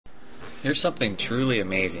Here's something truly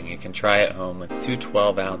amazing you can try at home with two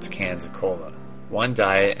 12-ounce cans of cola, one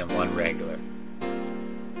diet and one regular.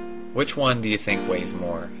 Which one do you think weighs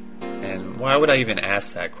more? And why would I even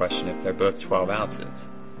ask that question if they're both 12 ounces?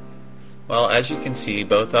 Well, as you can see,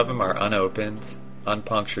 both of them are unopened,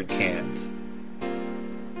 unpunctured cans.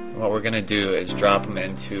 And what we're going to do is drop them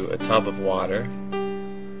into a tub of water.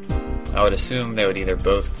 I would assume they would either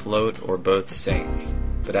both float or both sink,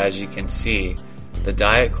 but as you can see, the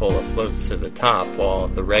Diet Cola floats to the top while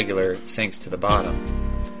the regular sinks to the bottom.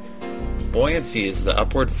 Buoyancy is the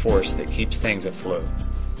upward force that keeps things afloat.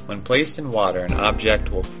 When placed in water, an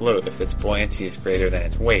object will float if its buoyancy is greater than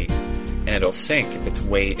its weight, and it'll sink if its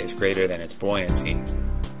weight is greater than its buoyancy.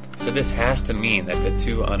 So this has to mean that the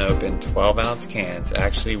two unopened 12-ounce cans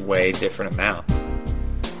actually weigh different amounts.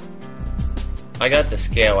 I got the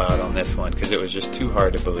scale out on this one because it was just too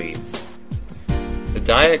hard to believe. The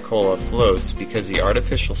Diet Cola floats because the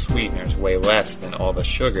artificial sweeteners weigh less than all the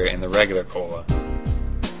sugar in the regular cola.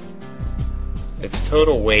 Its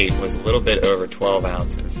total weight was a little bit over 12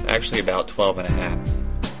 ounces, actually about 12 and a half.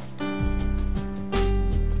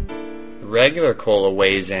 The regular cola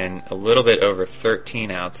weighs in a little bit over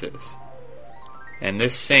 13 ounces, and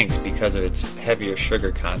this sinks because of its heavier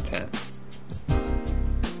sugar content.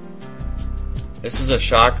 This was a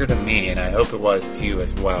shocker to me, and I hope it was to you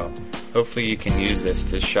as well. Hopefully you can use this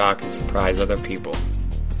to shock and surprise other people.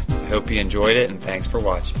 I hope you enjoyed it, and thanks for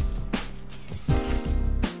watching.